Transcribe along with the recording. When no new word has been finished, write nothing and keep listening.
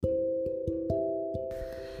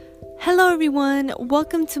Hello everyone,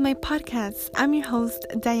 welcome to my podcast. I'm your host,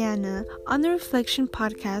 Diana. On the Reflection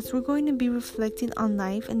podcast, we're going to be reflecting on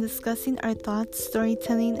life and discussing our thoughts,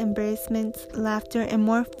 storytelling, embarrassments, laughter, and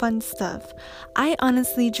more fun stuff. I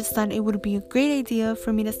honestly just thought it would be a great idea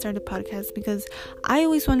for me to start a podcast because I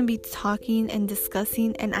always want to be talking and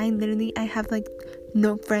discussing, and I have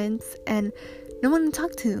no friends and no one to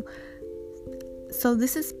talk to. So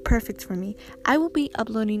this is perfect for me. I will be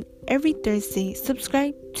uploading every Thursday.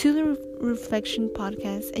 Subscribe to the Reflection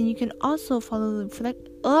podcast, and you can also follow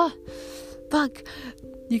the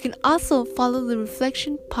You can also follow the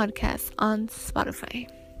Reflection podcast on Spotify.